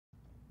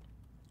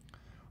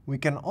We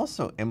can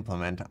also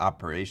implement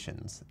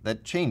operations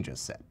that change a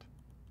set.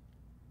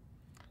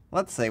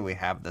 Let's say we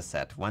have the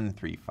set 1,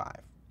 3, 5,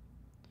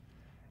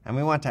 and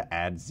we want to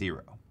add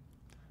 0.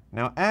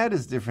 Now add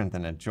is different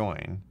than a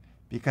join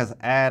because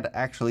add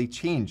actually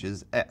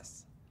changes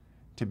S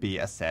to be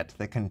a set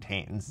that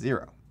contains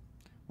 0,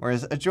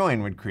 whereas a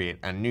join would create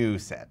a new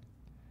set,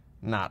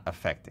 not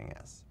affecting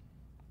S.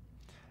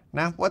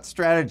 Now, what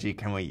strategy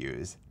can we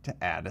use to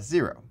add a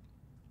 0?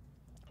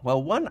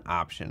 Well, one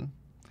option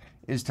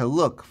is to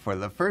look for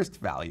the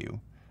first value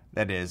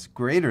that is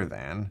greater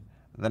than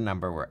the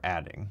number we're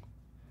adding,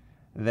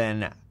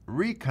 then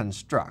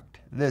reconstruct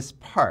this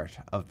part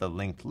of the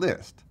linked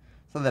list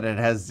so that it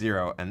has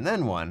 0 and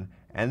then 1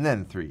 and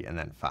then 3 and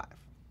then 5.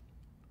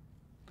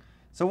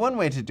 So one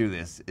way to do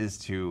this is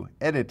to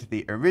edit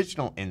the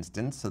original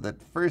instance so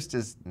that first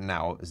is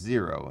now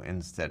 0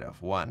 instead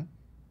of 1.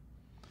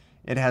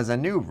 It has a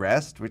new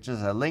rest, which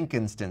is a link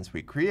instance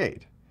we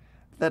create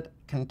that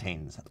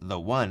contains the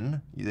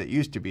 1 that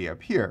used to be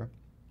up here,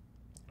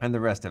 and the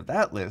rest of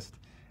that list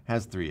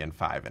has 3 and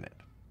 5 in it.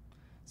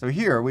 So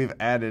here we've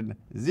added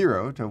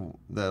 0 to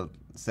the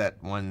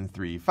set 1,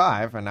 3,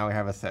 5, and now we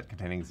have a set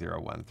containing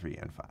 0, 1, 3,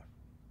 and 5.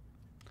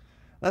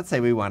 Let's say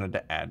we wanted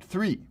to add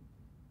 3.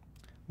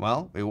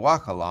 Well, we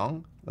walk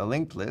along the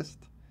linked list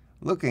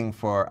looking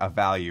for a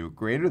value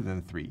greater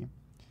than 3.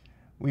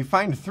 We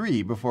find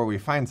 3 before we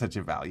find such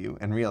a value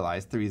and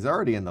realize 3 is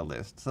already in the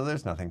list, so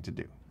there's nothing to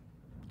do.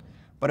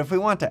 But if we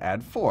want to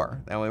add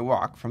 4, then we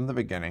walk from the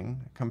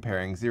beginning,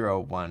 comparing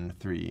 0, 1,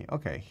 3.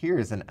 Okay,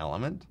 here's an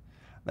element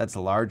that's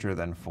larger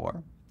than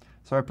 4.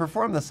 So I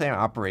perform the same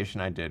operation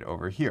I did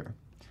over here.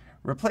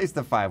 Replace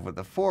the 5 with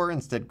the 4,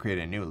 instead create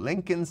a new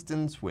link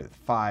instance with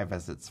 5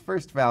 as its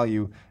first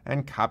value,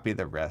 and copy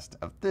the rest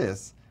of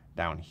this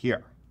down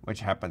here,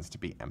 which happens to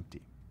be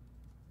empty.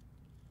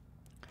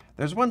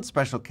 There's one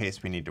special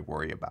case we need to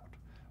worry about.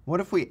 What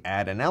if we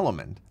add an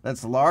element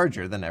that's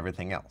larger than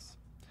everything else?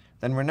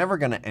 Then we're never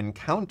going to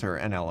encounter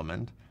an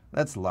element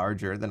that's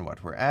larger than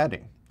what we're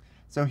adding.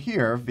 So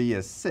here, v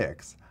is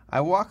 6. I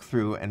walk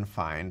through and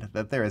find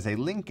that there is a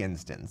link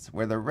instance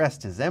where the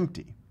rest is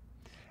empty,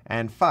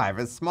 and 5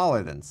 is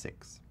smaller than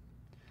 6.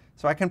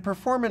 So I can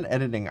perform an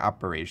editing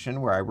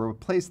operation where I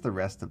replace the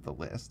rest of the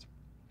list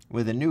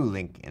with a new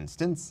link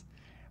instance,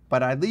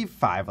 but I leave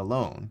 5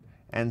 alone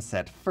and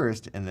set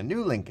first in the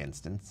new link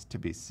instance to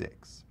be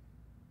 6.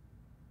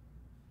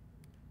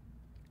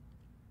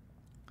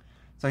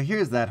 So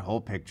here's that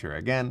whole picture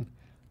again.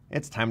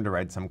 It's time to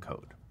write some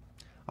code.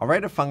 I'll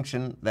write a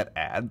function that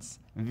adds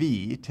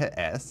v to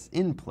s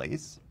in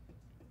place.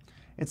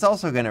 It's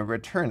also going to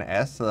return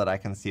s so that I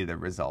can see the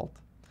result.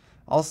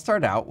 I'll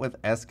start out with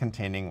s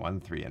containing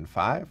 1, 3, and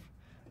 5.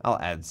 I'll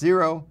add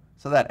 0,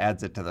 so that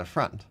adds it to the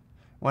front.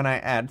 When I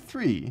add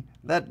 3,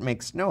 that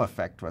makes no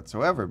effect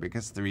whatsoever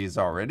because 3 is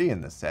already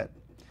in the set.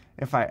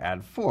 If I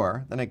add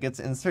 4, then it gets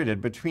inserted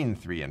between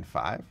 3 and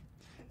 5.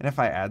 And if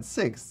I add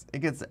 6, it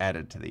gets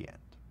added to the end.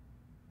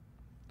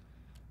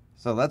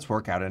 So let's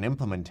work out an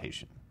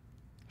implementation.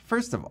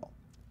 First of all,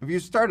 if you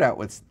start out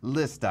with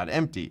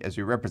list.empty as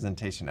your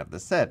representation of the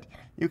set,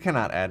 you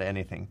cannot add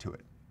anything to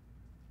it.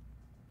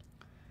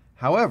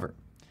 However,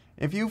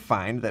 if you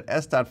find that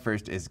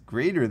s.first is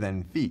greater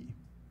than v,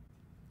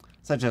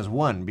 such as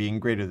 1 being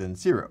greater than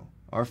 0,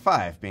 or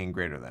 5 being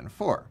greater than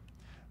 4,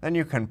 then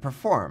you can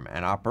perform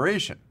an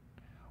operation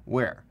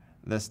where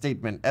the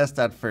statement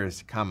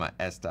s.first,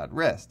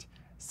 s.rest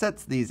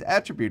sets these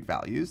attribute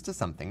values to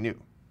something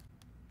new.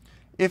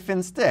 If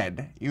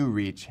instead you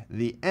reach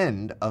the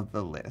end of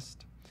the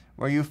list,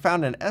 where you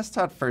found an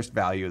s.first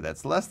value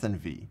that's less than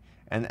v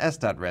and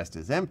s.rest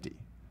is empty,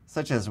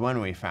 such as when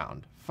we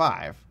found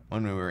 5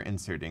 when we were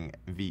inserting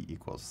v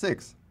equals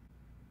 6,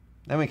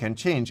 then we can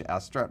change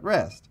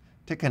s.rest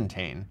to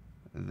contain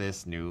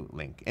this new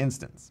link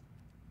instance.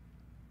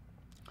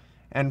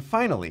 And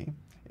finally,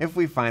 if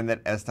we find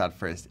that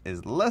s.first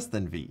is less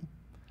than v,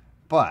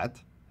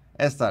 but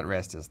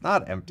s.rest is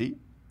not empty,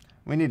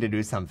 we need to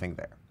do something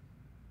there.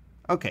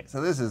 Okay,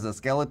 so this is a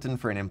skeleton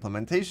for an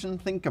implementation.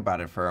 Think about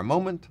it for a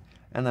moment,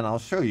 and then I'll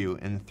show you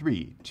in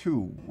 3, 2,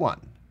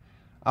 1.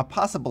 A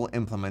possible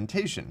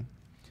implementation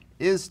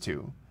is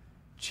to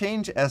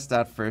change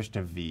s.first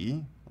to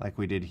v, like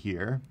we did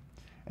here,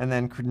 and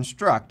then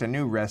construct a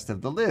new rest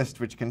of the list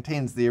which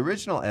contains the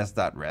original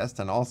s.rest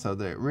and also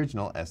the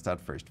original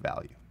s.first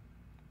value.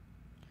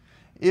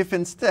 If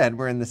instead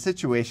we're in the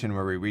situation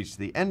where we reach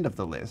the end of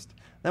the list,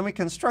 then we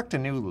construct a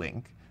new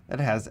link that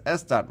has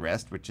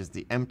s.rest, which is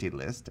the empty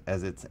list,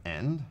 as its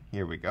end.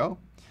 Here we go.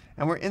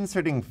 And we're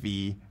inserting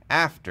v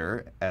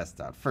after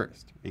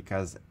s.first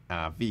because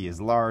v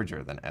is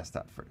larger than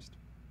s.first.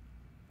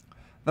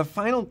 The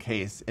final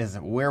case is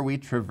where we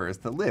traverse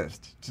the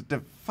list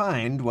to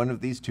find one of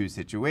these two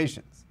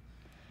situations.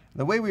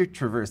 The way we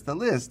traverse the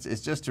list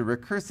is just to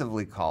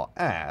recursively call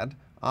add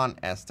on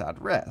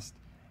s.rest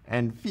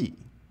and v.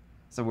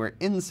 So we're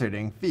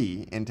inserting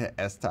v into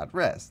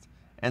s.rest,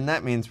 and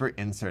that means we're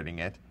inserting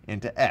it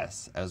into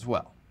s as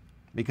well,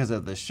 because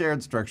of the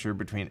shared structure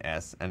between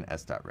s and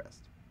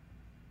s.rest.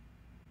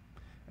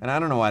 And I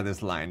don't know why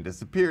this line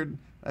disappeared.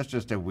 That's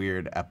just a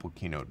weird Apple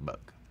Keynote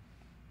bug.